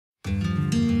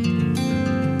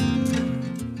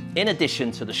In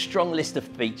addition to the strong list of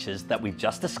features that we've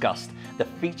just discussed, the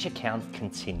feature count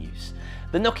continues.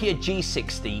 The Nokia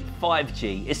G60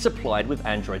 5G is supplied with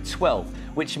Android 12,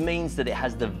 which means that it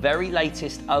has the very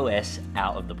latest OS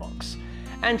out of the box.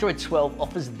 Android 12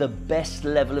 offers the best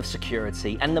level of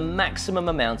security and the maximum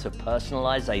amount of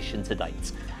personalization to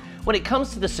date. When it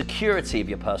comes to the security of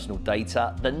your personal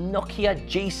data, the Nokia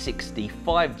G60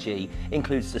 5G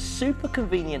includes the super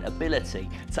convenient ability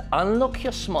to unlock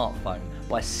your smartphone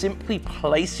by simply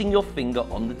placing your finger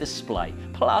on the display.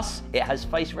 Plus, it has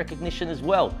face recognition as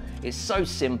well. It's so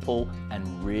simple and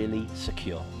really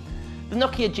secure. The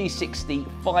Nokia G60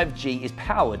 5G is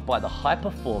powered by the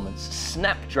high-performance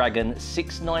Snapdragon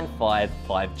 695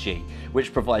 5G,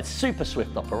 which provides super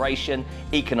swift operation,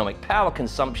 economic power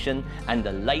consumption, and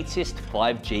the latest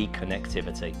 5G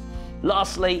connectivity.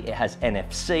 Lastly, it has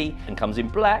NFC and comes in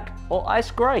black or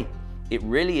ice grey. It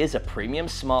really is a premium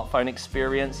smartphone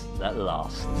experience that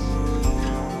lasts.